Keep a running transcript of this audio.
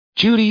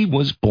Judy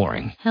was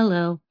boring.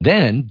 Hello.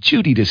 Then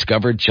Judy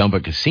discovered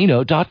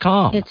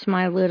ChumbaCasino.com. It's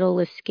my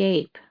little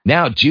escape.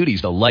 Now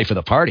Judy's the life of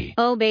the party.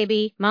 Oh,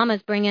 baby,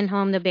 mama's bringing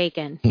home the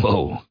bacon.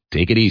 Whoa,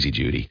 take it easy,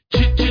 Judy.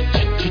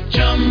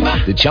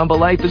 The Chumba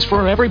life is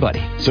for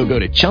everybody. So go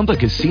to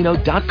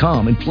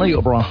ChumbaCasino.com and play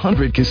over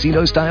 100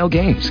 casino-style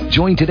games.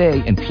 Join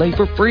today and play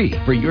for free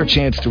for your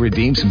chance to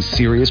redeem some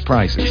serious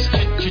prizes.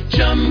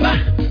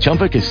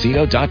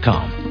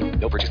 ChumbaCasino.com.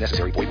 No purchase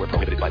necessary. Void where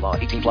prohibited by law.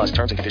 18 plus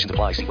terms and conditions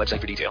apply. See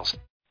website for details.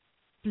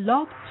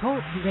 Blog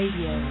Talk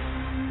Radio.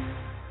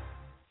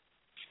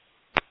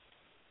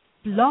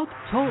 Blog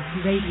Talk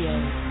Radio.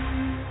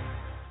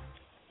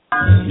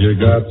 You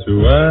got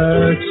to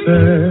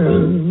accentuate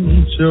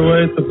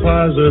the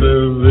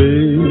positive,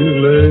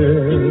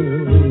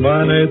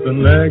 eliminate the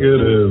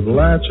negative,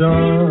 latch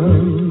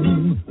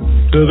on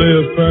to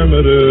the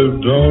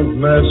affirmative, don't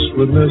mess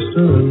with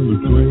Mr.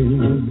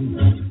 In-Between.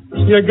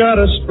 You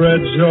gotta spread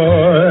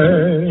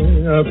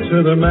joy up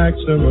to the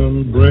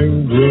maximum,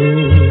 bring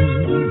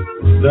gloom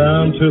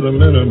down to the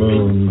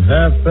minimum,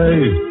 have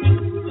faith,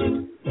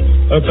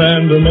 a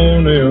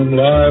pandemonium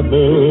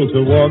liable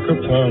to walk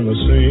upon the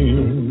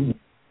scene.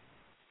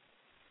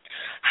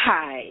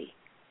 Hi,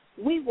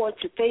 we want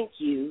to thank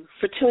you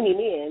for tuning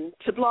in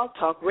to Blog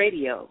Talk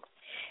Radio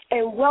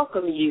and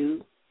welcome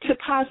you to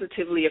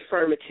Positively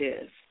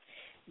Affirmative.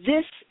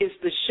 This is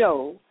the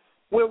show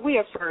where we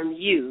affirm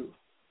you,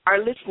 our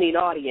listening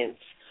audience,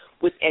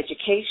 with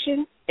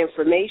education,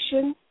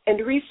 information,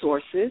 and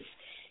resources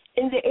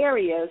in the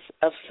areas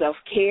of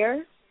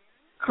self-care,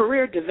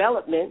 career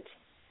development,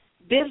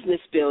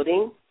 business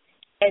building,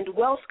 and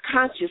wealth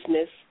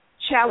consciousness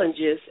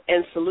challenges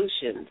and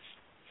solutions.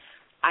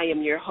 I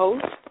am your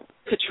host,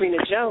 Katrina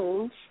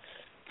Jones,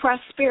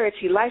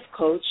 Prosperity Life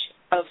Coach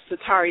of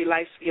Satari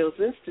Life Skills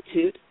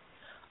Institute,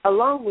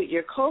 along with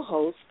your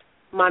co-host,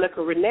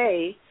 Monica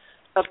Renee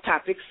of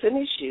Topics and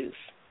Issues.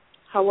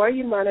 How are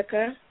you,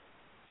 Monica?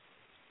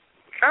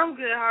 I'm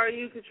good. How are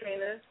you,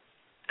 Katrina?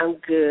 I'm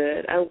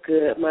good,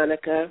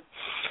 Monica.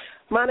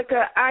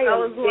 Monica, I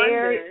am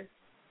very... London?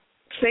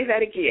 Say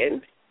that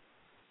again.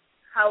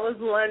 How was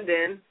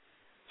London?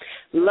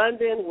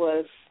 London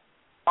was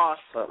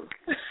awesome.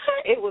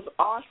 It was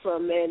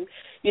awesome, and,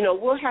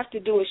 we'll have to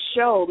do a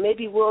show.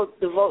 Maybe we'll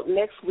devote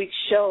next week's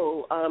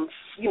show,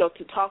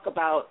 to talk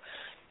about,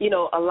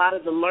 a lot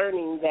of the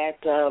learning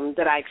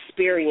that I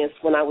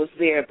experienced when I was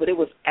there, but it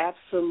was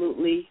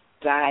absolutely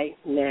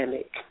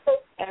dynamic.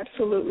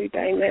 Absolutely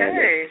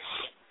dynamic.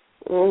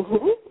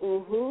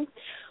 Okay.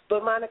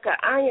 But Monica,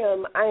 I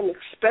am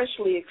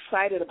especially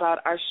excited about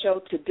our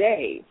show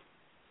today,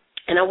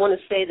 and I want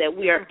to say that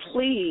we are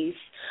pleased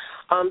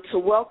to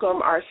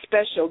welcome our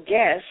special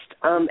guest,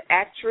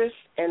 actress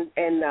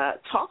and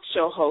talk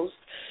show host,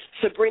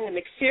 Sabrina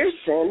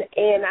McPherson.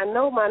 And I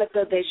know,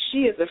 Monica, that she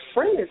is a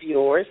friend of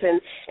yours,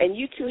 and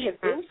you two have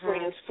been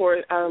friends for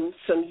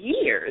some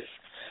years.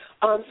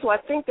 So I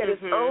think that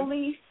it's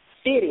only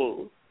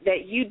fitting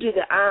that you do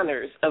the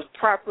honors of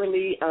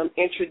properly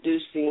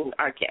introducing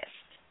our guest.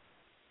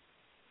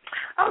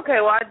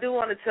 Okay, well, I do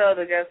want to tell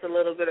the guests a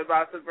little bit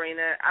about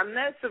Sabrina. I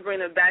met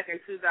Sabrina back in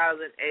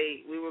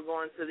 2008. We were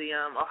going to the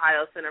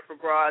Ohio Center for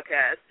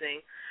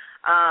Broadcasting.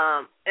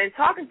 And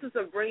talking to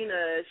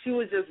Sabrina, she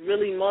was just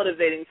really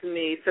motivating to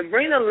me.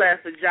 Sabrina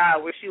left a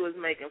job where she was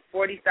making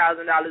 $40,000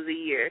 a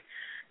year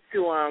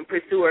to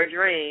pursue her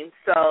dream.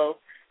 So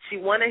she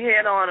went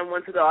ahead on and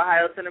went to the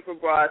Ohio Center for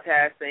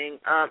Broadcasting.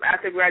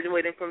 After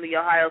graduating from the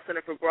Ohio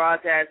Center for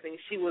Broadcasting,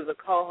 she was a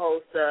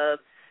co-host of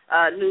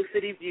New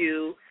City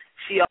View.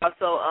 She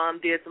also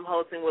did some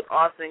hosting with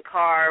Austin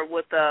Carr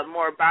with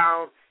More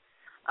Bounce.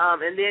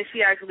 And then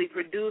she actually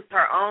produced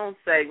her own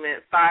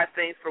segment, Phive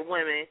Things for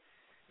Women.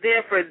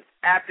 Then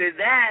after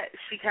that,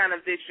 she kind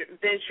of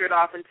ventured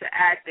off into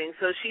acting.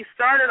 So she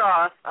started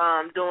off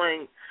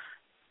doing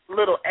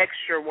little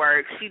extra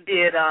work. She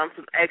did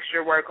some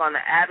extra work on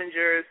the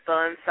Avengers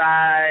Fun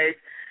Size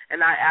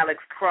and Alex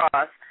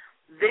Cross.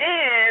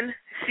 Then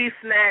she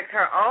snagged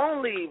her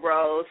own lead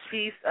role.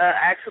 She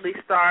actually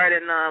starred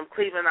in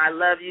Cleveland, I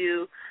Love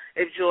You,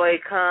 If Joy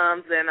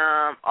Comes, and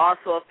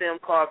also a film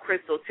called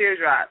Crystal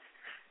Teardrops.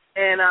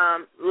 And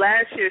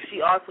last year she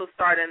also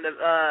starred in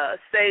the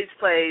stage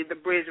play The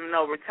Bridge of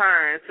No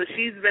Return. So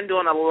she's been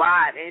doing a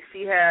lot, and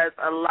she has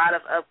a lot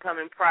of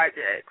upcoming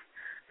projects.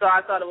 So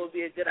I thought it would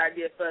be a good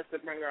idea for us to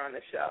bring her on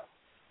the show.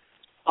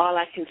 All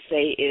I can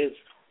say is,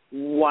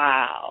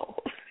 wow.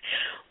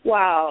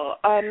 Wow.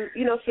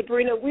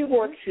 Sabrina, we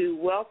want to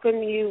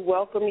welcome you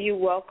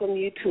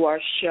to our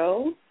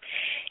show.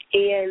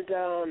 And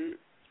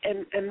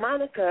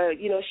Monica,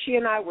 she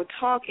and I were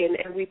talking,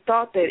 and we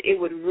thought that it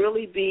would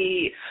really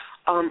be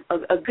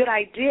a good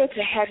idea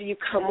to have you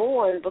come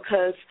on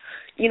because,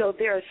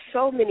 there are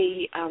so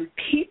many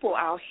people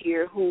out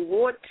here who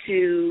want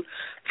to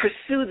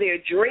pursue their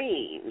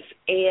dreams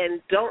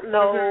and don't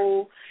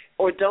know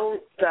or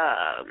don't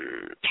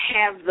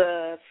have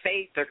the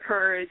faith or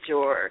courage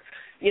or,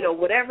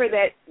 whatever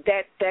that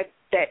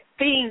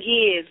thing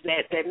is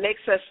that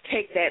makes us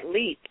take that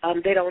leap.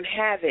 They don't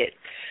have it.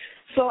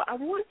 So I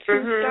want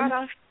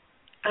to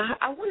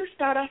I want to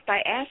start off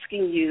by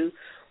asking you,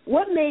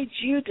 what made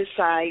you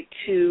decide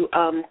to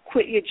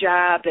quit your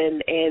job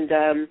and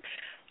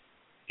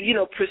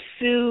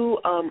pursue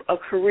a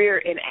career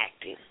in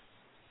acting?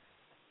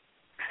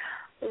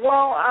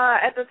 Well,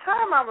 at the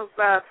time I was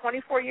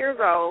 24 years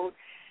old,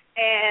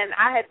 and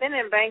I had been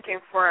in banking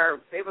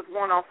it was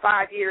going on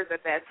 5 years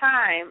at that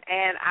time,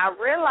 and I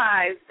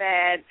realized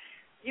that,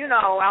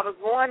 I was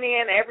going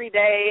in every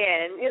day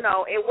and,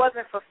 it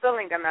wasn't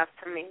fulfilling enough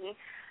to me.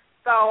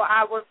 So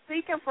I was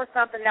seeking for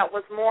something that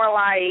was more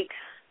like,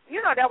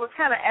 that was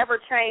kind of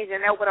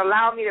ever-changing, that would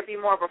allow me to be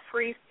more of a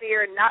free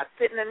spirit, not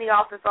sitting in the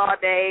office all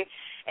day.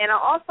 And I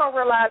also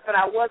realized that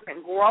I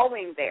wasn't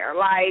growing there.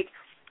 Like,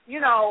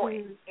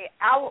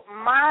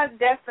 my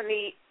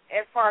destiny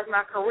as far as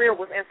my career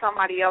was in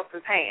somebody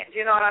else's hands.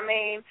 You know what I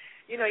mean?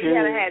 You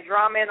had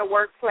drama in the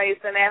workplace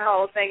and that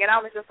whole thing. And I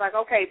was just like,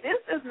 okay,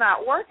 this is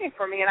not working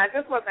for me. And I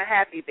just wasn't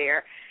happy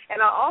there. And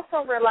I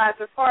also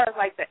realized as far as,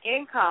 like, the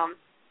income,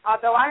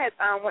 although I had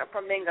went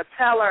from being a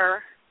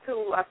teller to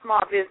a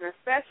small business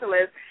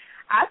specialist,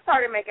 I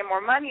started making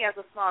more money as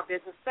a small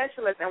business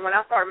specialist, and when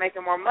I started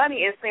making more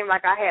money, it seemed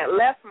like I had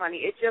less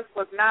money. It just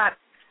was not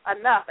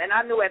enough, and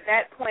I knew at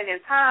that point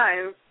in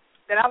time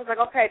that I was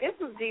like, okay, this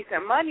is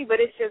decent money, but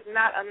it's just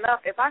not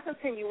enough. If I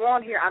continue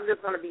on here, I'm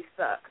just going to be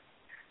stuck.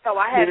 So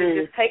I had to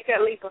just take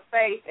that leap of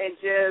faith and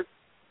just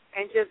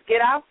get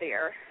out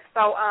there.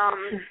 So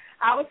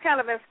I was kind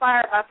of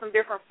inspired by some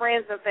different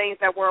friends and things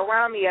that were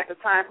around me at the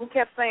time who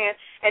kept saying,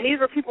 and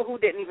these were people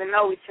who didn't even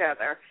know each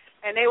other,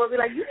 and they would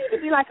be like, you need to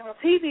be like on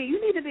TV,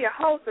 you need to be a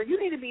host, or you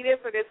need to be this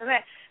or this and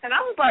that. And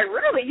I was like,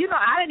 really?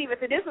 I didn't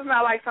even think this was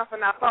not like something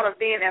I thought of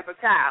being as a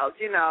child,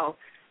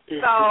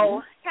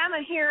 So kind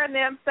of hearing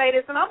them say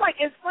this, and I'm like,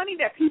 it's funny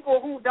that people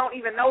who don't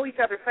even know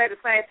each other say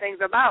the same things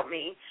about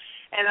me.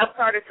 And I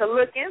started to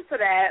look into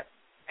that,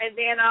 and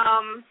then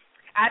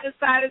I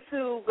decided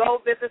to go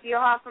visit the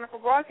Ohio Center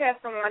for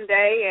Broadcasting one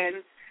day,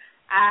 and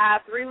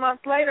 3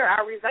 months later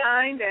I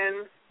resigned,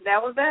 and that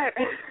was that.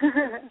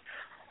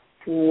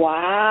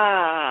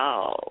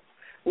 Wow.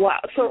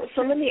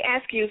 So let me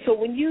ask you. So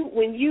when you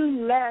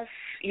left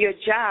your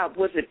job,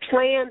 was it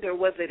planned or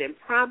was it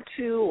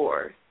impromptu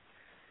or?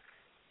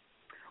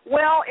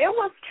 Well, it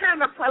was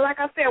kind of like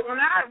I said, when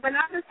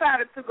I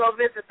decided to go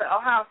visit the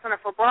Ohio Center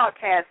for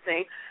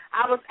Broadcasting,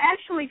 I was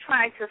actually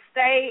trying to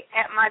stay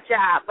at my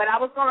job, but I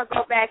was going to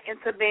go back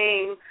into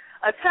being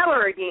a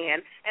teller again,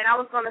 and I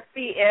was going to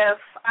see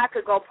if I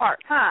could go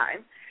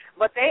part-time.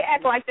 But they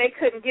act like they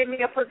couldn't give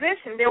me a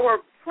position. There were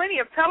plenty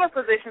of teller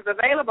positions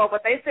available, but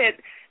they said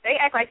they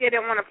act like they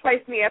didn't want to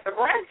place me at the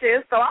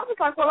branches. So I was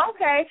like, well,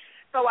 okay.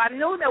 So I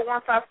knew that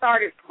once I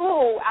started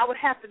school, I would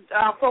have to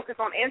focus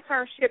on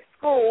internship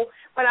school,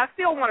 but I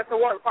still wanted to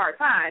work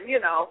part-time,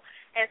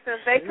 And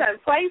since they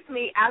couldn't place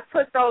me, I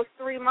took those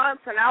 3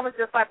 months, and I was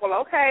just like, well,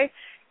 okay,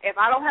 if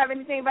I don't have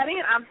anything by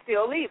then, I'm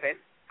still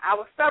leaving. I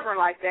was stubborn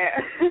like that.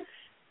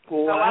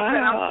 Wow. So I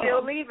said, I'm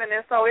still leaving.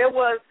 And so it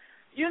was,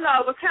 it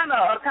was kind of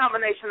a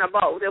combination of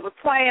both. It was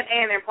planned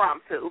and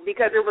impromptu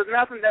because it was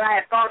nothing that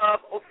I had thought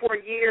of for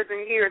years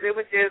and years. It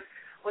was just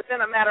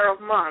within a matter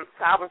of months,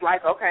 I was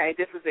like, okay,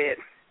 this is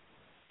it.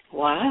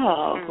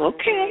 Wow.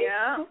 Okay.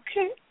 Yeah.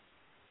 Okay.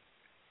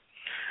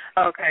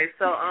 Okay,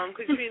 so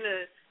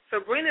Katrina,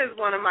 Sabrina is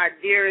one of my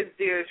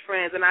dearest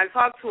friends, and I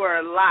talk to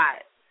her a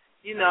lot,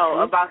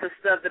 about the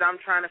stuff that I'm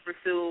trying to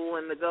pursue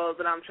and the goals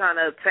that I'm trying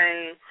to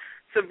obtain.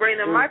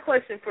 Sabrina, my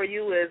question for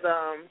you is,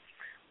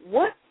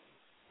 what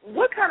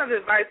kind of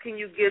advice can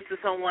you give to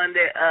someone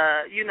that,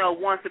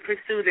 wants to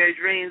pursue their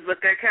dreams,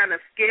 but they're kind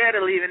of scared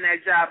of leaving their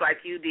job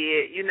like you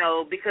did,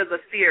 because of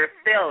fear of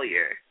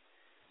failure?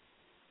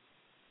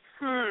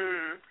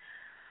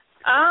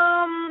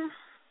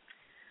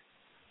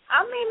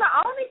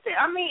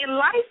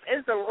 Life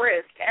is a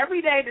risk.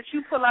 Every day that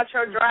you pull out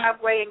your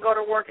driveway and go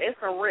to work, it's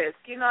a risk.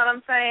 You know what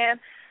I'm saying?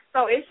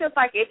 So it's just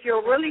like if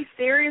you're really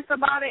serious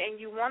about it and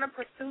you want to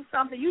pursue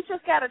something, you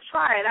just got to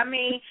try it.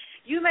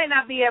 You may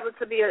not be able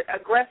to be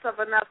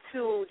aggressive enough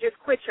to just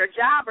quit your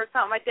job or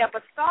something like that,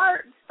 but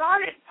start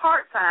it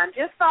part-time.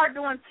 Just start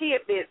doing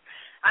tidbits.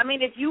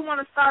 If you want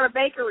to start a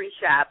bakery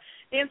shop,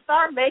 then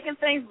start baking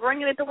things,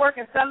 bringing it to work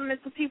and selling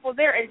it to people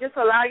there, and just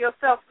allow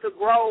yourself to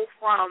grow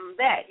from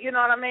that. You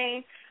know what I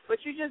mean? But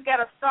you just got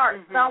to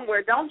start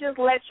somewhere. Don't just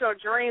let your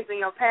dreams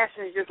and your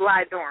passions just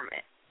lie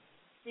dormant.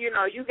 You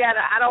got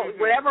to,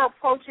 whatever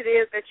approach it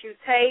is that you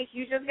take,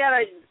 you just got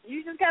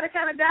to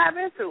kind of dive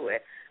into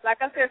it.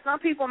 Like I said, some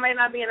people may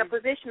not be in a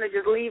position to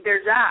just leave their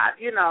job,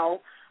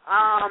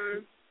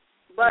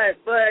 but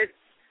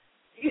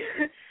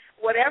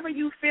whatever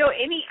you feel,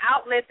 any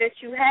outlet that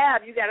you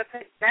have, you got to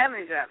take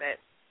advantage of it.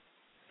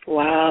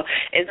 Wow.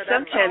 And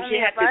sometimes you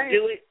have to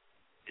do it.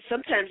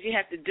 Sometimes you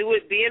have to do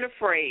it being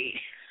afraid.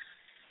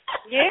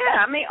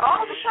 Yeah,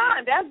 all the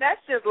time.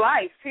 That's just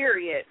life,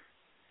 period.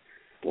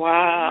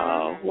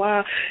 Wow,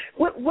 wow.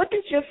 What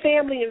did your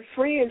family and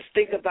friends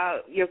think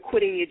about your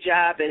quitting your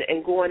job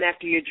and going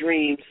after your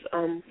dreams?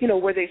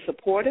 Were they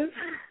supportive?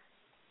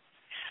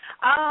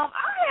 I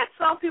had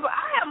some people.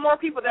 I had more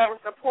people that were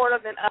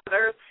supportive than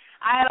others.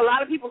 I had a lot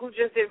of people who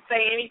just didn't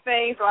say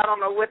anything, so I don't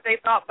know what they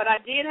thought. But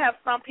I did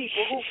have some people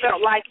who felt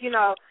like,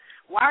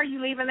 why are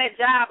you leaving that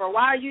job, or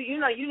why are you,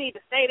 you need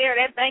to stay there,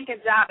 that banking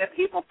job. And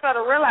people fail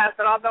to realize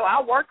that although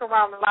I work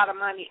around a lot of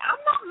money, I'm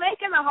not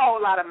making a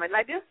whole lot of money.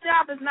 Like, this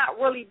job is not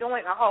really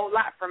doing a whole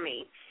lot for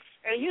me.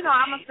 And,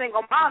 I'm a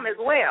single mom as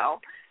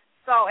well.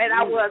 So, and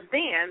I was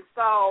then.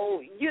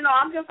 So,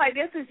 I'm just like,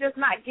 this is just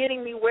not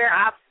getting me where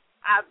I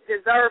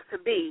deserve to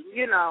be,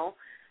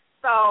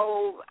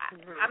 So,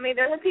 I mean,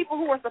 there were people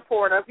who were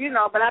supportive,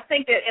 but I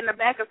think that in the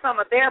back of some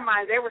of their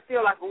minds, they were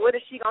still like, well, what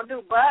is she going to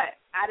do? But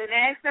I didn't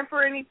ask them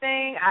for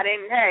anything. I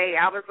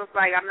was just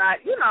like, I'm not,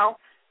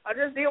 I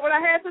just did what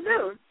I had to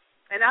do.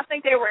 And I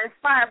think they were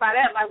inspired by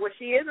that. Like, well,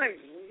 she isn't,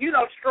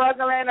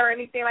 struggling or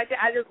anything like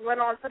that. I just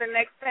went on to the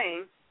next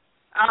thing.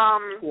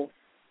 Cool.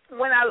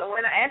 When I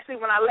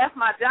left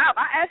my job,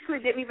 I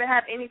actually didn't even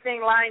have anything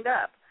lined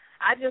up.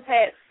 I just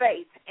had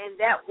faith, and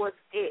that was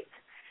it.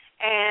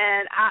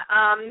 And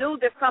I knew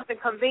that something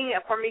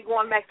convenient for me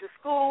going back to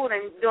school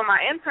and doing my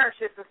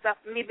internships and stuff,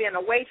 me being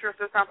a waitress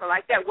or something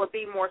like that, would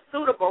be more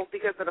suitable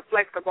because of the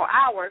flexible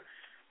hours.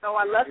 So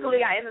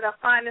luckily I ended up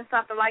finding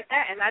something like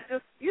that, and I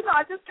just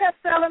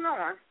kept selling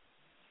on.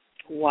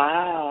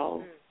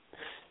 Wow.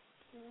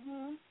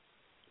 Mm-hmm.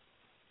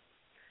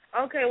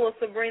 Okay, well,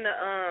 Sabrina,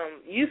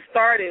 you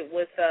started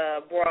with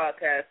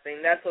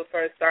broadcasting. That's what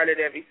first started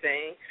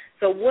everything.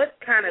 So what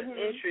kind of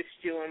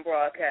interests you in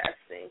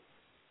broadcasting?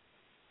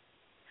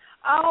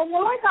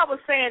 Well, like I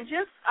was saying,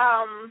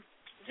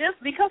 just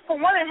because, for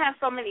one, it has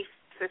so many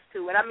facets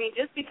to it. I mean,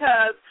 just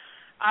because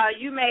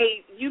you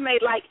may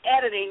like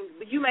editing,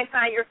 you may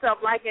find yourself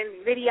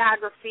liking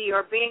videography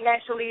or being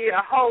actually a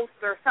host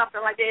or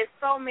something like that. There's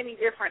so many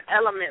different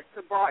elements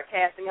to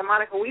broadcasting. And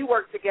Monica, we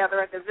worked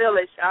together at the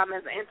Village as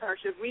an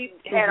internship. We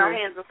had our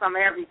hands on some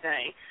of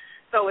everything.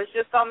 So it's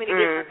just so many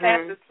different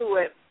facets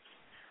to it.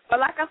 But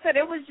like I said,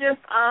 it was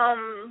just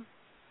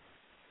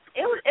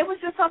it was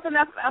just something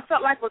that I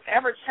felt like was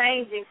ever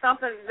changing,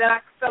 something that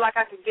I felt like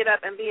I could get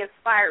up and be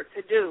inspired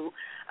to do.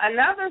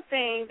 Another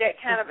thing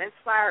that kind of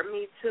inspired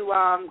me to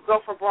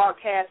go for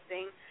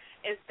broadcasting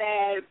is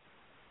that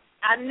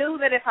I knew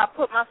that if I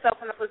put myself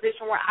in a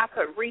position where I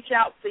could reach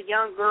out to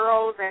young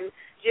girls and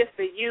just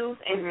the youth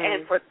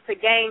and to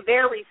gain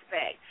their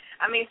respect.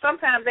 I mean,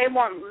 sometimes they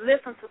won't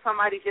listen to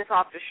somebody just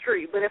off the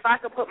street, but if I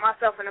could put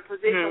myself in a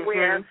position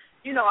where,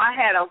 I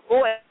had a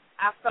voice,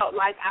 I felt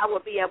like I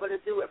would be able to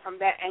do it from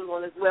that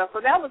angle as well. So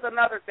that was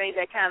another thing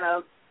that kind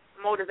of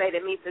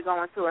motivated me to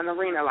go into an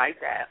arena like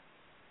that.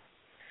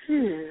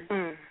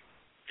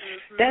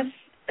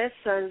 That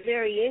sounds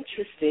very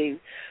interesting.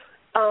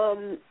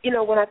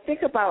 When I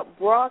think about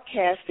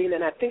broadcasting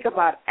and I think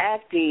about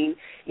acting,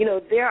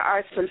 there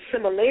are some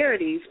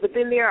similarities, but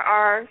then there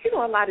are,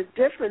 a lot of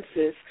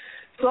differences.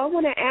 So I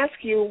want to ask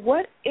you,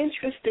 what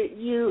interested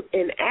you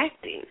in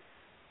acting?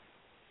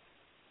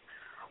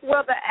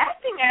 Well, the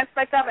acting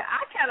aspect of it,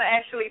 I kind of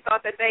actually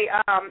thought that they,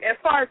 as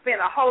far as being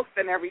a host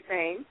and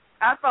everything,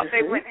 I thought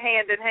they went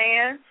hand in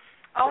hand,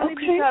 only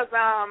because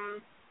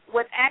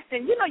with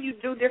acting, you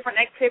do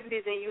different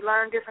activities and you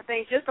learn different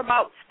things just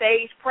about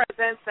stage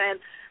presence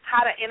and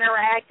how to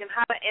interact and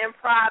how to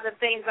improv and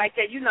things like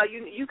that. You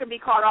can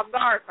be caught off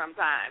guard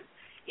sometimes,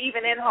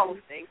 even in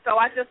hosting. So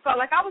I just felt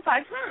like I was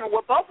like,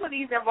 well, both of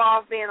these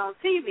involve being on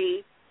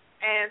TV.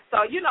 And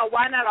so,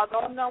 why not,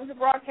 although I'm going to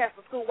broadcast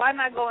for school, why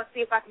not go and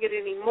see if I can get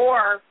any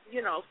more,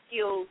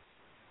 skills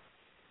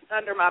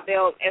under my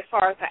belt as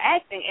far as the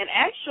acting. And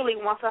actually,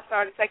 once I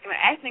started taking the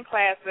acting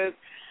classes,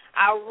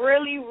 I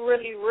really,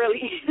 really,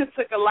 really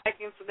took a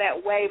liking to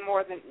that way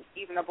more than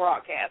even the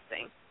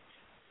broadcasting.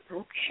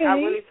 Okay. I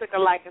really took a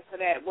liking to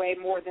that way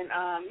more than,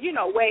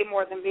 way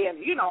more than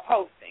being,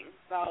 hosting.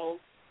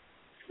 So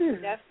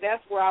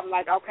that's where I'm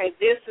like, okay,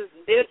 this is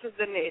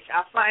the niche.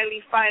 I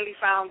finally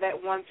found that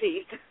one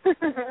piece.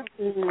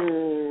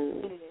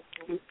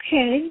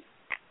 Okay.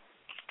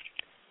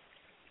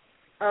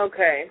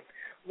 Okay.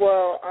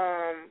 Well,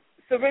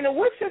 Sabrina,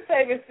 what's your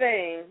favorite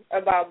thing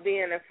about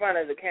being in front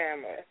of the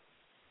camera?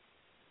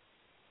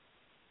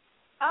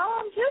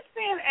 Just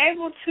being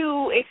able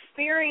to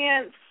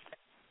experience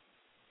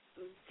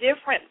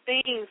different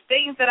things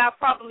that I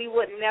probably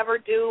would never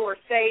do or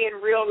say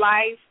in real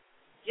life.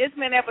 Just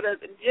being able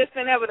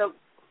to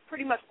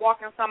pretty much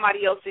walk in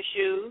somebody else's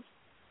shoes.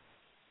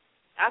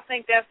 I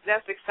think that's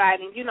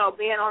exciting.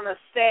 Being on a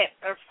set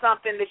or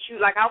something that you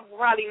like. I'll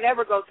probably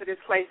never go to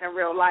this place in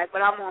real life,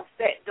 but I'm on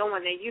set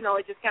doing it.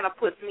 It just kind of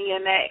puts me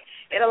in that.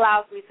 It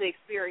allows me to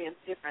experience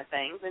different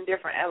things and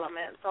different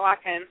elements, so I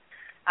can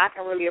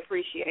really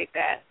appreciate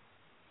that.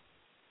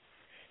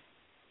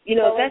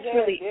 So that's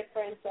really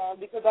different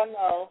because I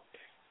know.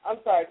 I'm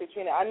sorry,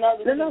 Katrina. I know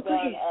that you've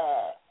done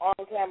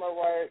on-camera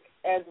work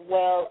as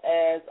well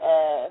as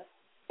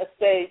a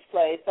stage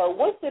play. So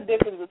what's the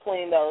difference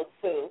between those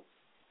two?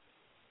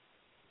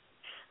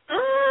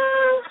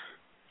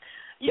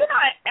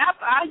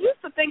 I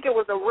used to think it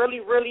was a really,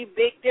 really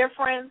big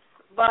difference,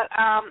 but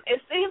it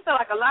seems that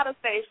like a lot of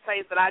stage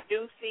plays that I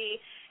do see,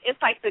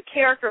 it's like the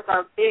characters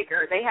are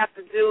bigger. They have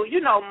to do,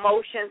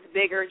 motions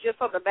bigger just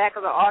so the back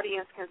of the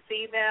audience can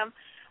see them.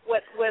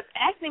 With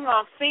acting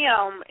on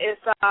film,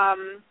 it's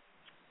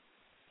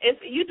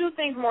you do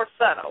things more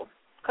subtle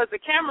because the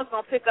camera's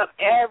going to pick up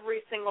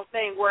every single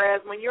thing,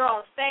 whereas when you're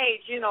on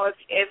stage,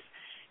 if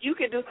you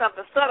can do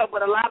something subtle,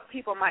 but a lot of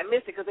people might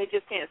miss it because they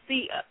just can't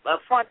see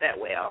up front that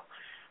well.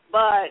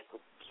 But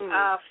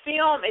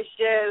film is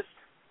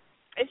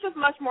just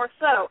much more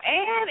subtle,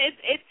 and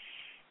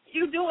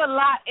you do a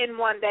lot in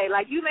one day.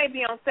 Like, you may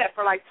be on set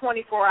for like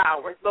 24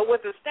 hours, but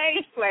with a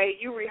stage play,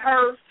 you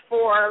rehearse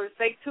for,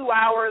 say, 2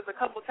 hours a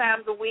couple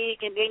times a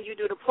week, and then you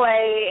do the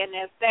play, and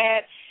that's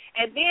that.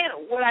 And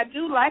then what I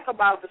do like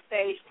about the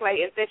stage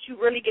play is that you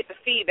really get the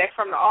feedback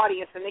from the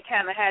audience, and it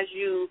kind of has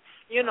you,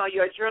 your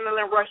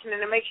adrenaline rushing,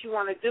 and it makes you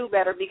want to do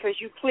better because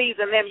you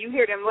pleasing them. You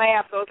hear them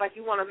laugh, so it's like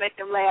you want to make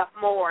them laugh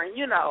more, and,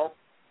 you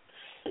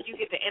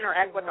get to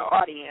interact with the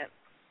audience.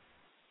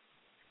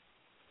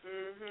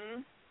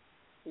 Mhm.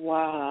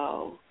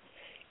 Wow.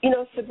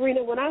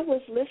 Sabrina, when I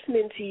was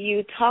listening to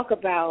you talk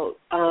about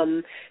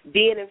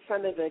being in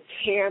front of the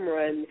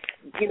camera and,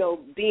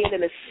 being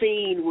in a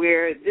scene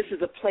where this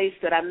is a place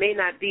that I may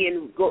not be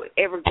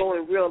ever go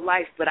in real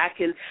life, but I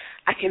can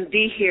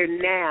be here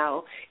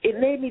now, it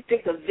made me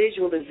think of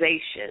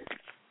visualization,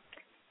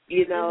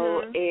 and,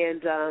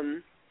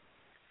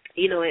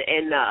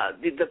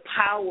 the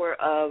power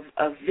of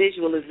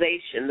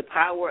visualization, the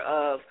power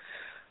of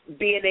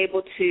being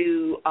able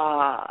to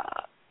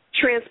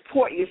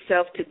transport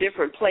yourself to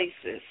different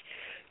places,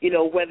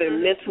 whether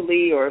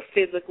mentally or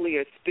physically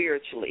or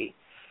spiritually.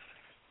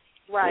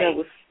 Right.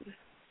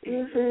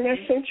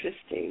 That's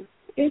interesting.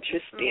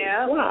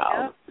 Yeah.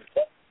 Wow.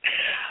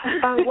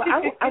 Yeah. Well,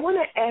 I want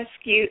to ask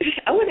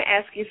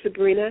you,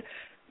 Sabrina,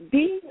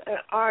 being an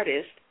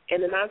artist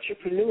and an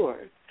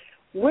entrepreneur,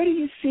 where do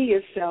you see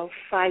yourself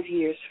 5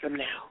 years from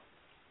now?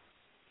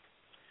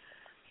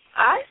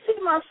 I see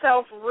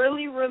myself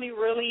really, really,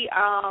 really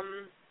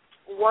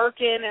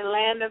working and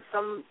landing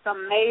some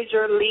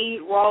major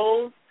lead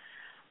roles.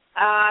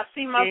 I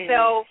see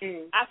myself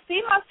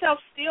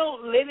still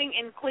living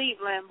in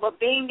Cleveland, but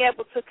being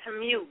able to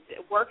commute,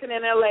 working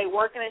in LA,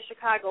 working in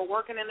Chicago,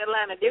 working in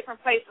Atlanta,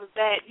 different places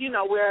that,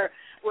 where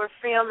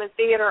film and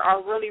theater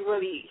are really,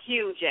 really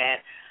huge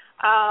at.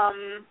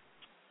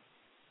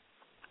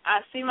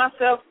 I see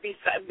myself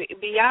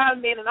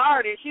beyond being an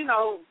artist,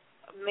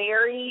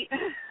 married,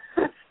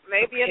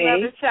 maybe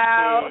another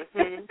child.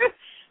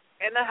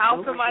 In the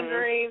house of my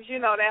dreams,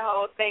 that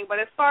whole thing. But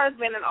as far as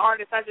being an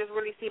artist, I just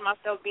really see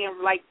myself being,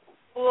 like,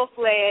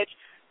 full-fledged,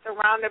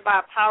 surrounded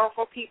by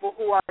powerful people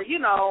who are,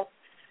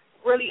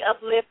 really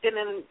uplifting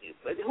and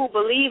who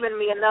believe in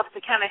me enough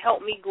to kind of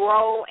help me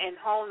grow and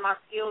hone my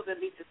skills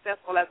and be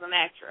successful as an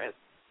actress.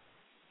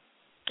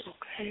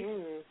 Okay.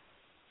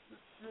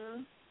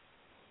 Mm-hmm.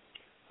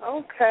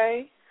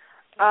 Okay.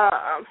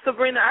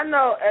 Sabrina, I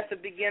know at the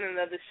beginning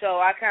of the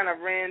show I kind of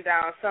ran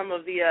down some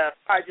of the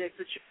projects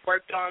that you've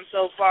worked on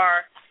so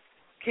far.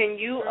 Can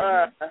you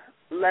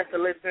let the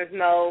listeners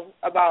know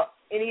about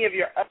any of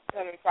your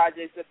upcoming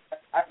projects that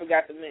I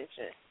forgot to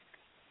mention?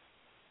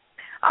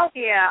 Oh,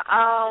 yeah.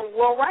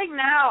 Well, right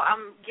now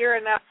I'm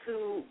gearing up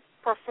to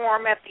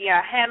perform at the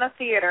Hannah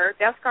Theater.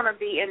 That's going to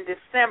be in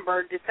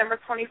December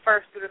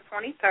 21st through the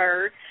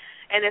 23rd.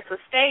 And it's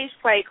a stage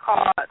play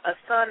called A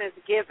Son is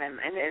Given,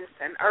 and it's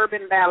an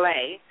urban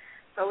ballet.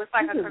 So it's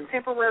like a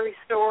contemporary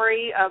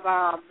story of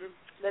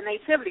the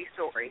Nativity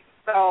story.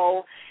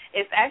 So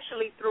it's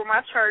actually through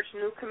my church,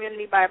 New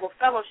Community Bible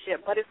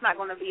Fellowship, but it's not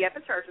going to be at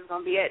the church. It's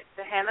going to be at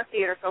the Hannah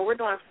Theater. So we're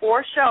doing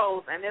 4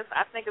 shows, and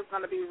I think it's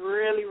going to be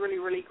really, really,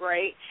 really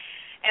great.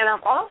 And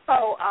I'm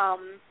also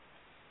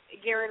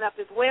gearing up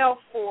as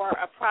well for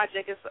a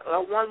project. It's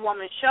a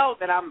one-woman show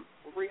that I'm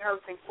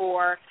rehearsing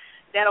for.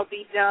 That'll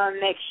be done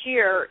next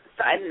year.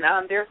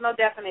 And there's no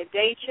definite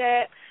date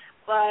yet,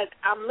 but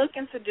I'm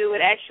looking to do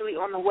it actually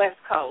on the West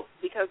Coast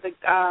because the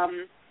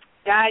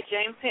guy,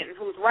 James Hinton,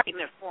 who's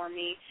writing it for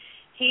me,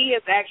 he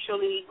is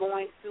actually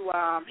going to,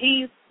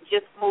 he's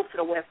just moved to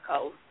the West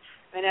Coast.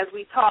 And as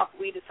we talked,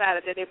 we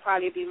decided that it'd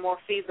probably be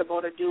more feasible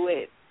to do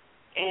it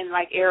in,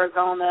 like,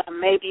 Arizona,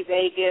 maybe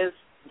Vegas,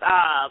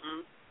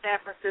 San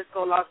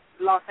Francisco,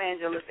 Los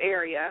Angeles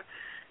area.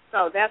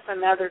 So that's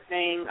another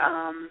thing.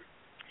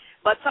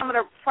 But some of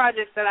the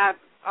projects that I've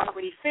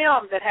already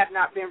filmed that have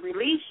not been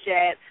released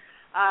yet,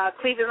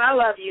 Cleveland, I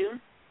Love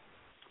You,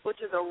 which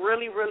is a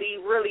really,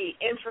 really, really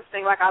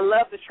interesting, like, I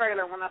love the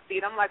trailer when I see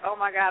it. I'm like, oh,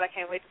 my God, I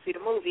can't wait to see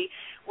the movie.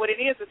 What it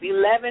is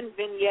 11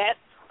 vignettes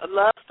of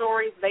love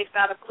stories based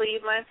out of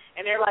Cleveland,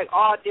 and they're, like,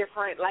 all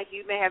different. Like,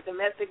 you may have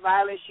domestic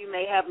violence, you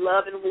may have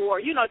love and war,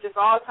 just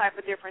all type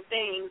of different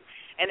things.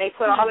 And they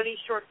put all of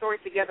these short stories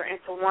together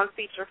into one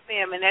feature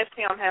film, and that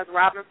film has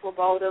Robin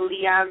Swoboda,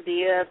 Leon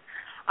Diaz,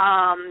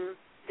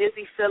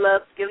 Dizzy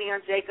Phillips,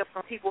 Gillian Jacobs,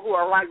 from people who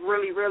are, like,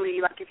 really,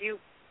 really, like, if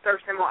you search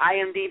them on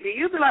IMDb,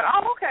 you'll be like,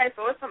 oh, okay,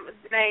 so there's some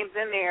names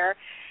in there.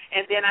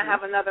 And then I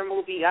have another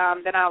movie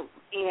that I'm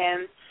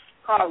in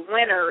called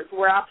Winners,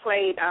 where I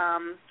played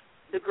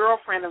the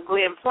girlfriend of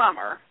Glenn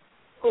Plummer,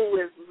 who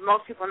is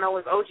most people know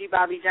as OG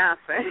Bobby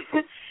Johnson,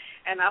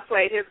 and I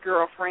played his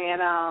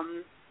girlfriend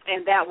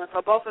in that one.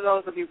 So both of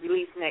those will be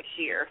released next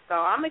year. So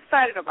I'm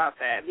excited about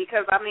that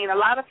because, I mean, a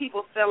lot of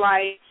people feel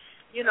like,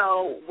 you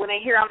know, when they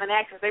hear I'm an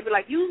actress, they be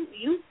like, you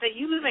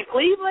live in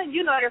Cleveland?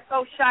 You know, they're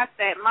so shocked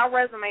that my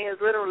resume has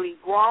literally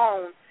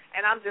grown,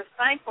 and I'm just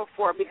thankful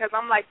for it because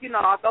I'm like, you know,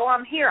 although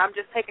I'm here, I'm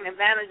just taking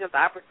advantage of the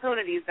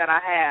opportunities that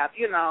I have,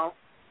 you know,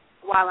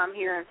 while I'm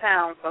here in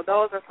town. So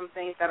those are some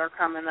things that are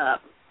coming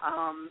up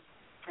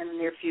in the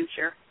near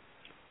future.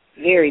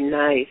 Very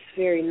nice,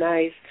 very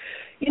nice.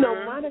 You know,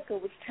 Monica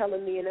was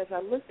telling me, and as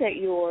I looked at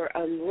your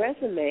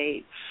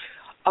resume,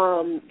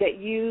 that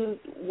you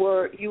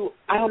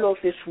I don't know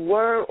if this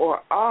were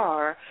or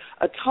are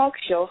a talk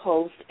show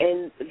host,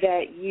 and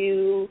that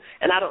you,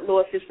 and I don't know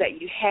if it's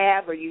that you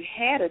have or you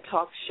had a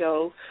talk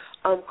show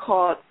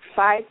called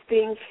Phive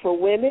Things for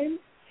Women.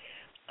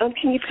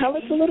 Can you tell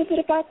us a little bit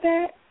about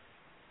that?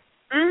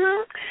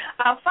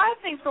 Phive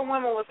Things for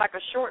Women was like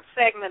a short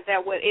segment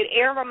that it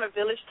aired on the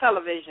Village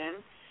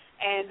Television,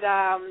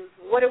 and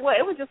what it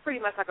was just pretty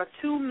much like a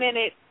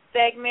 2-minute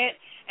segment,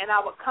 and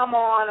I would come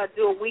on or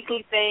do a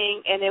weekly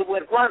thing, and it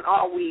would run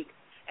all week,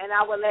 and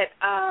I would let,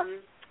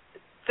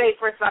 say,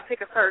 for instance, I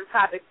pick a certain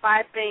topic,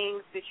 5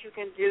 things that you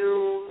can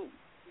do,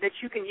 that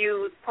you can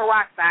use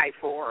peroxide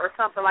for, or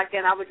something like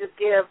that, and I would just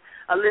give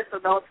a list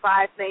of those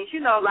 5 things, you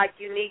know, like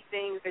unique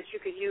things that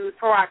you could use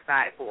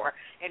peroxide for,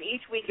 and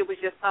each week it was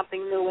just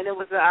something new, and it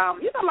was,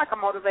 you know, like a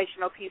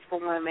motivational piece for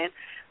women,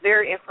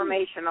 very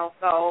informational,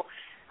 so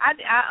I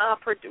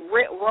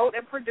wrote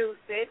and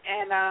produced it,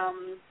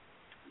 and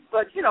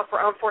but, you know, for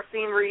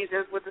unforeseen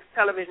reasons with this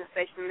television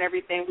station and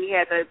everything, we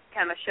had to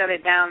kind of shut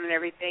it down and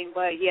everything.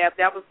 But, yeah,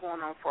 that was going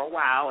on for a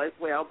while as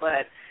well.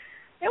 But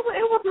it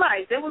was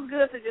nice. It was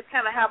good to just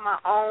kind of have my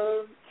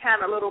own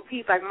kind of little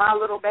piece, like my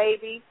little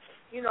baby.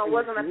 You know, it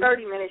wasn't a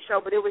 30-minute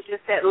show, but it was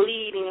just that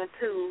lead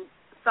into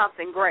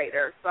something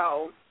greater.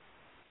 So,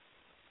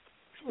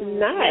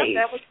 nice.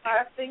 Yeah, that was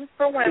 5 Things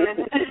for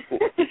Women.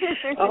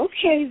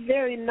 Okay,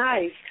 very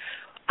nice.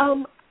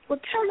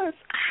 Well, tell us,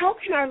 how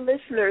can our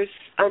listeners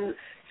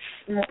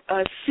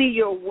see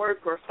your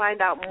work or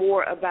find out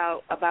more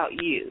about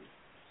you?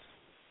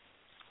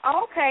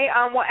 Okay.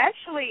 Well,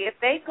 actually, if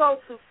they go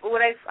to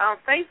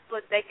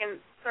Facebook, they can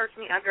search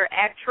me under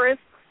actress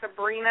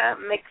Sabrina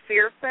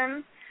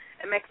McPherson.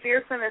 And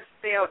McPherson is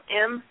spelled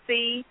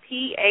McPherson.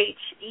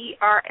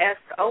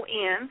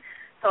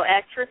 So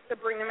actress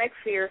Sabrina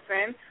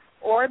McPherson.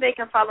 Or they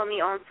can follow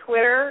me on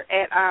Twitter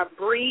at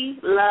Bree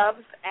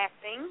Loves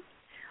Acting.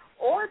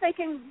 Or they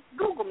can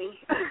Google me.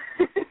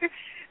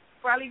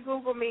 Probably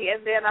Google me,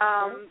 and then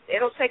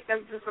it'll take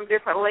them to some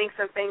different links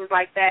and things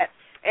like that.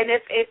 And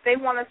if they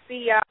want to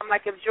see,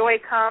 like if Joy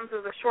Comes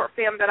is a short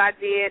film that I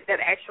did that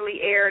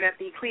actually aired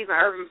at the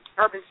Cleveland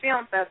Urban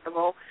Film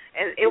Festival,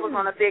 and it was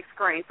on a big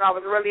screen, so I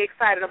was really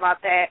excited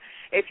about that.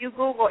 If you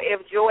Google If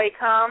Joy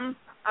Comes,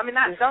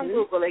 don't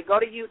Google it, go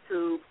to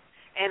YouTube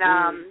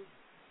and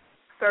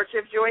search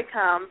If Joy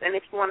Comes, and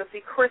if you want to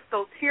see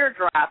Crystal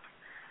Teardrops,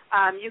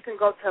 you can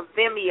go to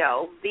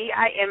Vimeo,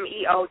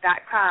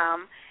 Vimeo.com,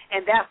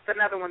 and that's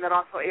another one that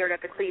also aired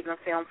at the Cleveland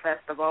Film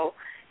Festival.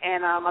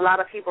 And a lot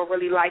of people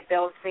really like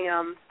those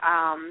films.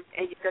 And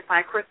you can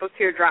find Crystal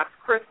Teardrops.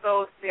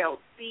 Crystal spelled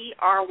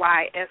Crystal,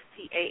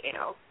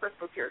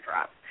 Crystal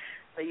Teardrops.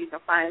 So you can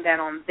find that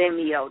on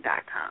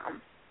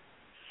Vimeo.com.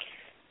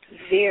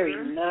 Very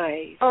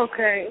nice.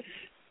 Okay.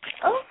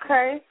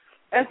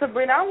 And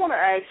Sabrina, I want to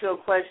ask you a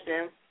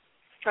question.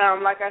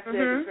 Like I said,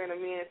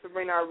 between me and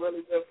Sabrina are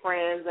really good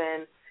friends,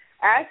 and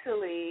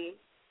actually,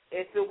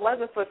 if it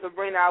wasn't for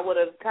Sabrina, I would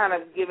have kind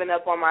of given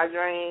up on my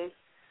dreams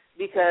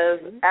because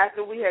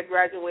after we had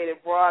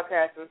graduated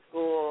broadcasting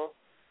school,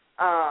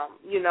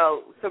 you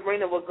know,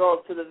 Sabrina would go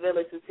up to the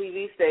Village, the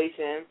TV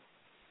station,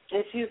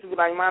 and she used to be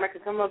like, Monica,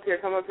 come up here.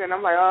 And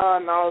I'm like, oh,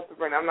 no,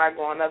 Sabrina, I'm not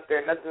going up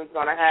there. Nothing's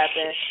going to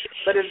happen.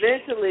 But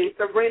eventually,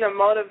 Sabrina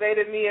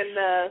motivated me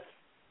enough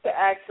to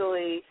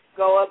actually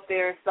go up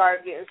there and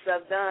start getting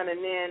stuff done.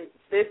 And then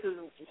this is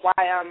why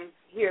I'm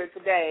here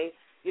today,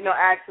 you know,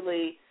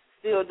 actually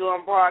still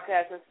doing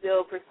broadcasting,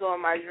 still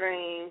pursuing my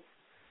dreams.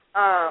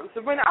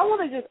 Sabrina, I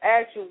want to just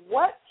ask you,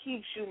 what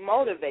keeps you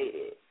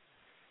motivated?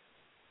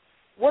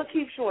 What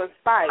keeps you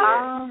inspired?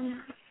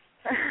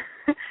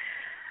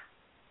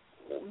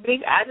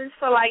 I just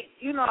feel like,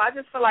 you know,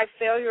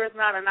 failure is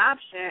not an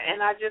option,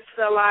 and I just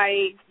feel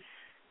like,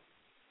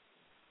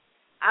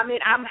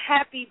 I'm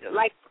happy,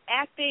 like,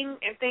 acting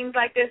and things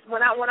like this,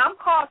 when I'm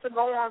called to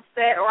go on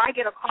set or I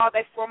get a call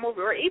back for a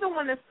movie or even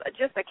when it's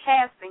just a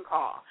casting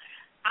call,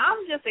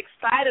 I'm just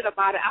excited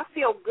about it. I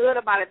feel good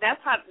about it.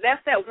 That's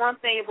that one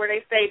thing where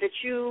they say that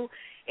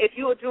if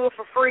you would do it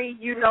for free,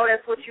 you know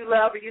that's what you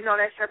love or you know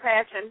that's your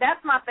passion. That's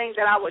my thing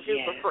that I would do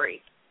for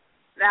free.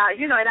 Now,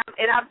 you know, and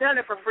I've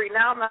done it for free.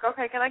 Now I'm like,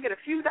 okay, can I get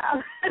a few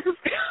dollars?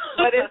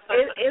 But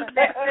it's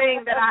that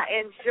thing that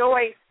I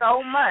enjoy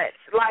so much.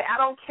 Like, I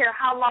don't care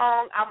how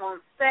long I'm on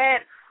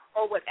set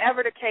or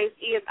whatever the case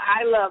is.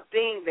 I love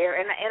being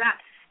there, and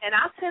And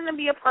I tend to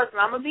be a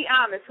person, I'm going to be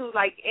honest, who,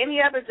 like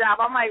any other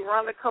job, I might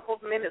run a couple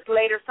of minutes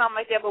late or something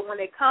like that, but when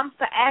it comes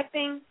to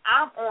acting,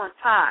 I'm on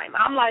time.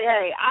 I'm like,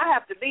 hey, I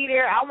have to be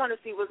there. I want to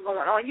see what's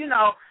going on. You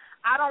know,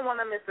 I don't want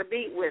to miss a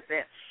beat with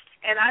it.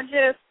 And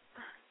another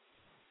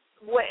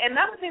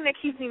thing that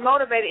keeps me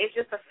motivated is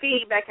just the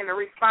feedback and the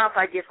response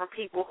I get from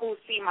people who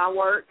see my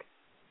work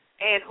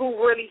and who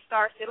really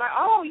start to like,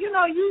 oh, you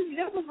know,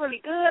 that was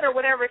really good or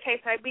whatever the case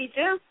may be.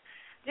 Just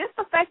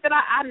the fact that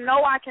I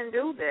know I can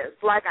do this.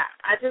 Like,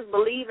 I just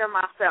believe in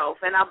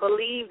myself, and I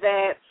believe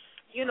that,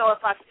 you know,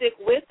 if I stick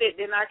with it,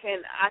 then I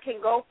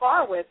can go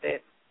far with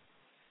it.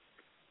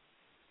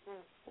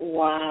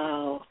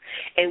 Wow.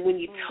 And when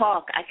you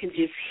talk, I can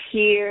just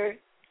hear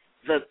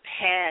the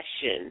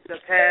passion. The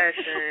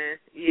passion,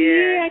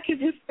 yeah. I can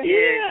just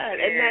hear it.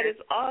 And that is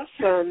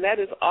awesome. That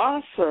is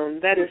awesome.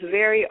 That is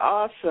very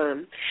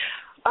awesome.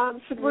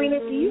 Sabrina,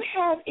 do you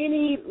have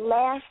any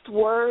last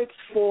words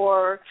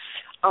for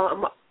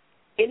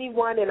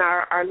anyone in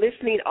our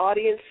listening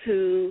audience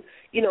who,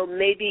 you know,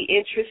 may be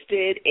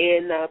interested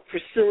in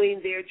pursuing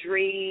their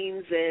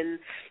dreams and,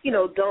 you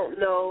know, don't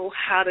know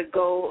how to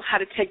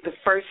take the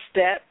first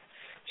step?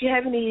 Do you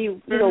have any,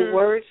 you know,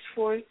 words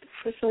for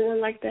someone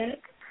like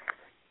that?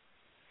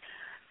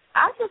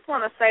 I just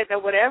want to say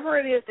that whatever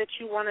it is that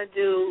you want to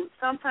do,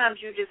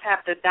 sometimes you just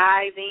have to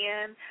dive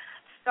in,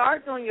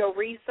 start doing your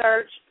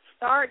research,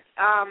 start,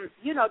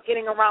 you know,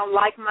 getting around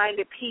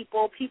like-minded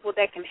people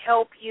that can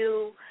help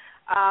you,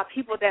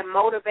 people that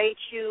motivate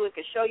you and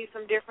can show you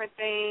some different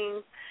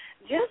things.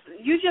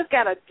 You just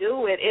got to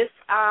do it. It's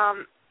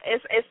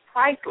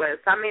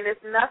priceless. I mean,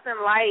 it's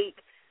nothing like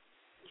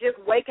just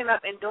waking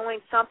up and doing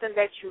something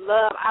that you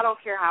love. I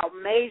don't care how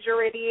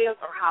major it is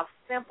or how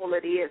simple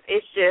it is.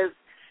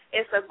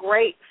 It's a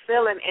great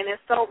feeling, and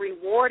it's so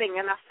rewarding.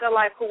 And I feel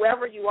like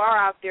whoever you are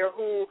out there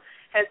who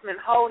has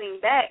been holding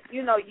back,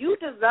 you know, you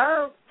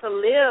deserve to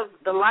live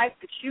the life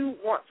that you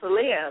want to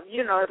live.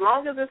 You know, as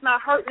long as it's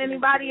not hurting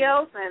anybody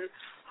else and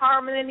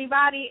harming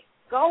anybody,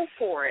 go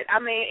for it.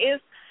 I mean,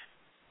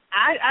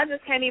 I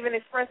just can't even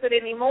express it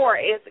anymore.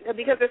 It's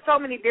because there's so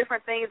many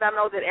different things I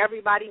know that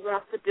everybody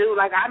wants to do.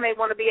 Like, I may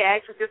want to be an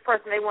actress. This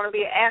person may want to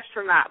be an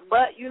astronaut.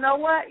 But you know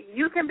what?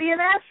 You can be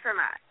an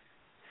astronaut.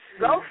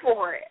 Go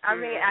for it. I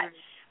mean,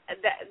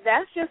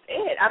 that's just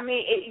it. I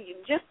mean,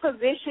 just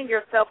position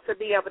yourself to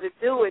be able to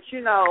do it.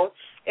 You know,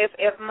 if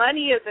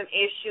money is an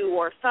issue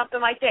or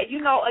something like that, you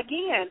know,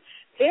 again,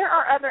 there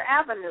are other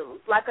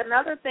avenues. Like,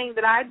 another thing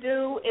that I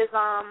do is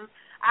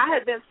I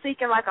had been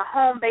seeking like a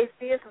home-based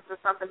business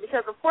or something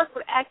because, of course,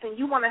 with acting,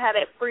 you want to have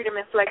that freedom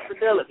and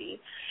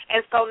flexibility.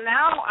 And so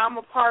now I'm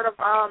a part of,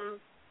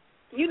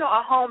 you know,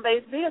 a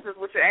home-based business,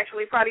 which would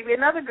actually probably be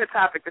another good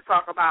topic to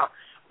talk about,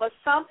 but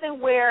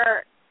something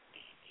where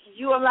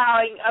you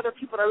allowing other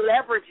people to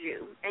leverage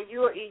you, and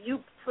you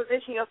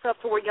position yourself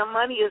to where your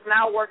money is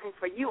now working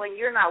for you and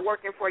you're not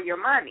working for your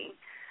money.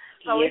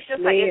 So yes, it's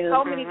just like it's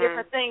so many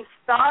different things.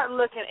 Start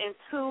looking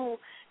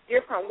into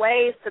different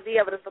ways to be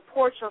able to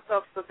support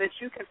yourself so that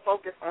you can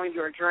focus on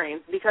your dreams,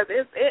 because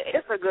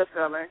it's a good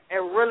feeling. It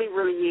really,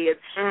 really is.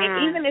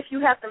 And even if you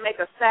have to make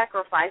a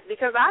sacrifice,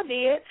 because I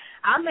made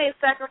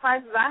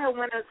sacrifices. I had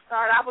went and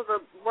started. I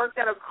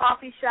worked at a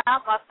coffee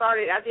shop. I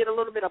did a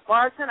little bit of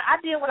bartending. I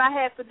did what I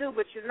had to do,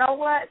 but you know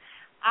what?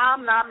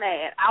 I'm not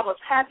mad. I was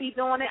happy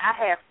doing it. I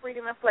had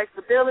freedom and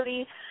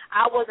flexibility.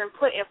 I wasn't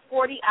putting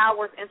 40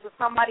 hours into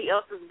somebody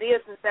else's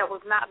business that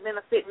was not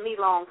benefiting me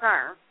long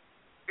term.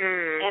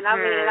 And I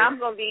mean, and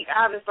I'm going to be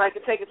honest, like,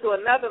 to take it to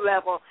another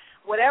level.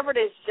 Whatever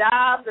these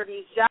jobs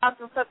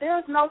and stuff,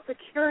 there's no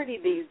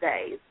security these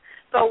days.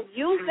 So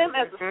use them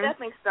as a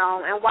stepping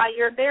stone, and while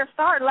you're there,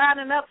 start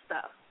lining up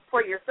stuff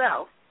for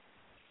yourself.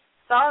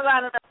 Start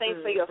lining up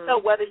things for yourself,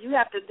 whether you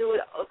have to do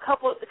it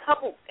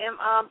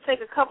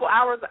take a couple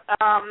hours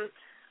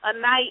a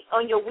night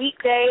on your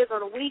weekdays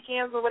or the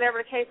weekends or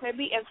whatever the case may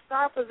be, and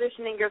start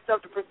positioning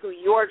yourself to pursue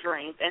your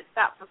dreams and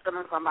stop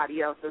fulfilling somebody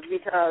else's,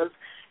 because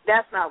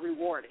that's not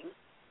rewarding.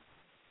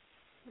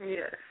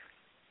 Yes.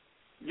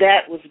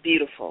 That was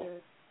beautiful.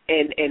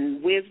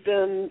 And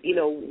wisdom, you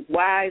know,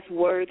 wise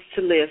words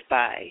to live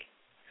by.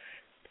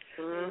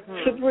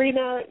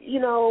 Sabrina, you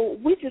know,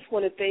 we just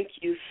want to thank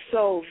you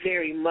so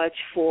very much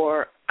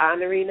for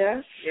honoring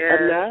us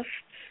enough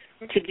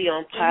to be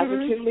on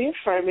Positively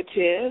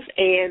Affirmative.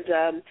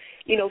 And,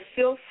 you know,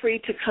 feel free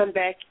to come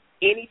back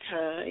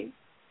anytime.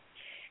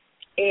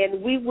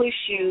 And we wish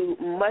you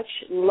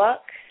much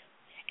luck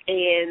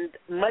and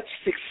much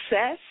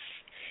success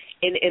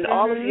in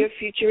all of your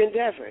future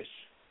endeavors.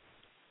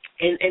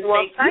 And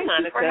well, thank you,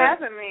 Monica. You for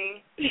having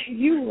me.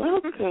 You're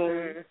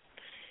welcome.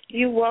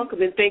 You're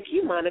welcome. And thank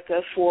you,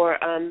 Monica, for,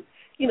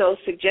 you know,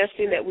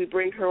 suggesting that we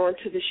bring her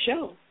onto the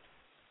show.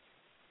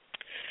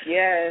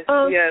 Yes,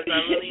 I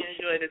really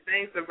enjoyed it.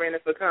 Thanks, Sabrina,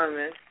 for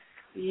coming.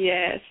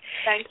 Yes.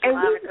 Thank you,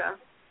 Monica.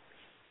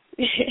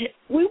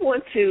 We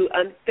want to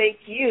thank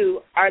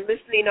you, our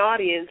listening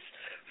audience,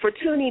 for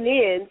tuning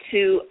in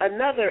to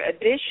another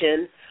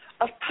edition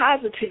of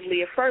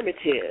Positively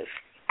Affirmative,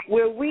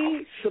 where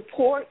we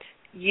support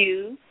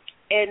you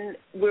and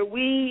where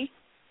we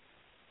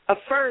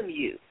affirm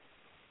you.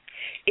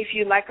 If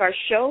you like our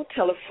show,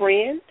 tell a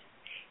friend.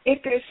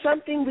 If there's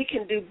something we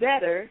can do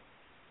better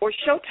or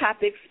show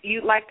topics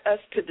you'd like us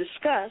to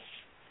discuss,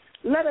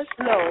 let us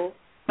know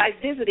by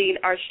visiting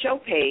our show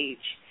page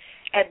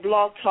at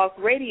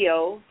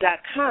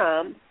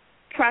blogtalkradio.com,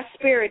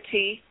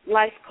 Prosperity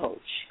Life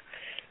Coach.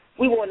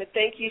 We want to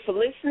thank you for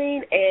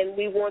listening, and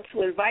we want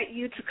to invite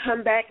you to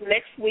come back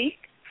next week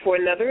for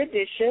another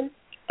edition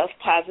of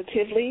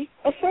Positively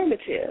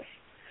Affirmative.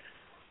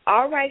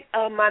 All right,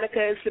 Monica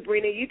and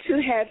Sabrina, you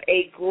two have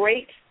a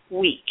great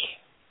week.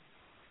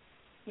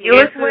 You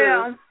as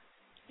well.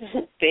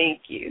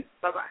 Thank you.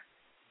 Bye-bye.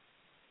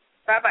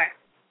 Bye-bye.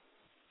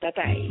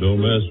 Bye-bye.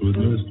 Don't mess with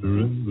Mr.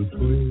 In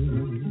Between.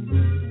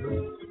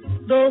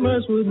 Don't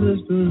mess with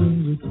Mr.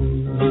 In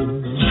Between.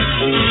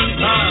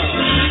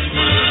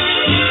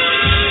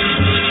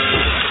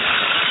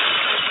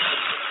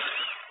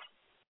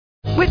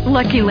 With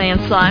Lucky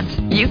Land Slots,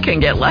 you can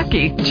get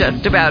lucky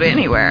just about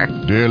anywhere.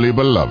 Dearly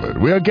beloved,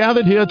 we are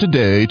gathered here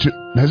today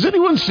to... Has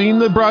anyone seen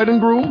the bride and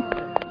groom?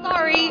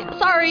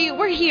 Sorry,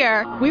 we're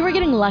here. We were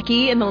getting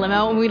lucky in the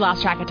limo and we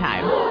lost track of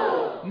time.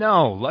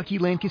 No, Lucky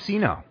Land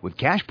Casino, with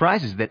cash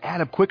prizes that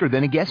add up quicker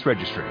than a guest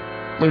registry.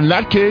 In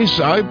that case,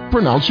 I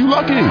pronounce you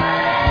lucky.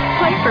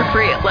 Play for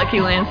free at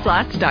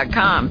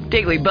LuckyLandSlots.com.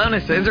 Daily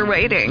bonuses are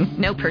waiting.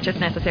 No purchase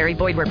necessary.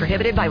 Void where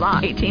prohibited by law.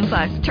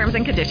 18+. Terms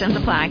and conditions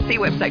apply. See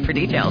website for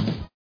details.